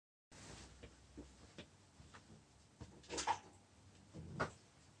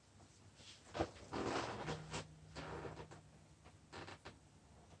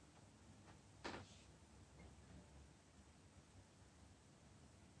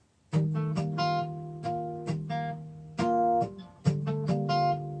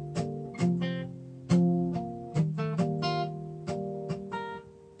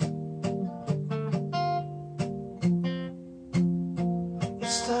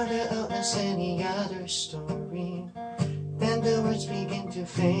started out as any other story, then the words begin to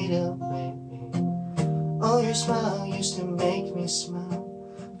fade away. Oh, your smile used to make me smile,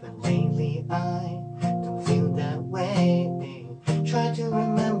 but lately I don't feel that way. Try to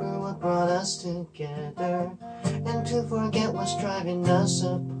remember what brought us together, and to forget what's driving us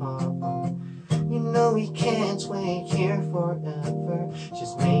apart. You know we can't wait here forever,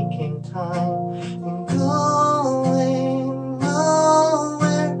 just making time and going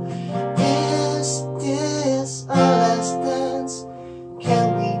nowhere. Is this our last dance?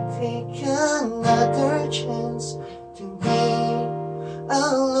 Can we take another chance to be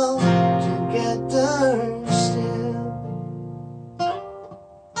alone together still?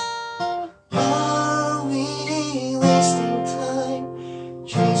 Are we wasting time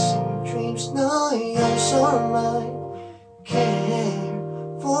chasing dreams, not yours or mine? Care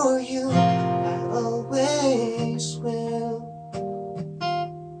for you, I always will.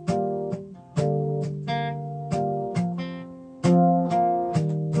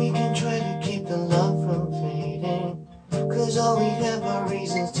 We can try to keep the love from fading, 'cause all we have are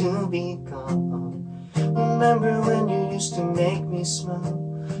reasons to be gone. Remember when you used to make me smile,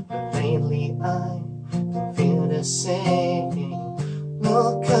 but lately I don't feel the same.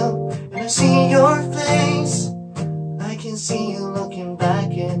 Look up and I see your face, I can see you looking back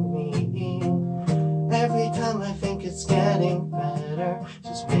at me. Every time I think it's getting better,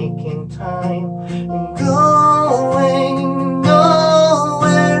 just making time and go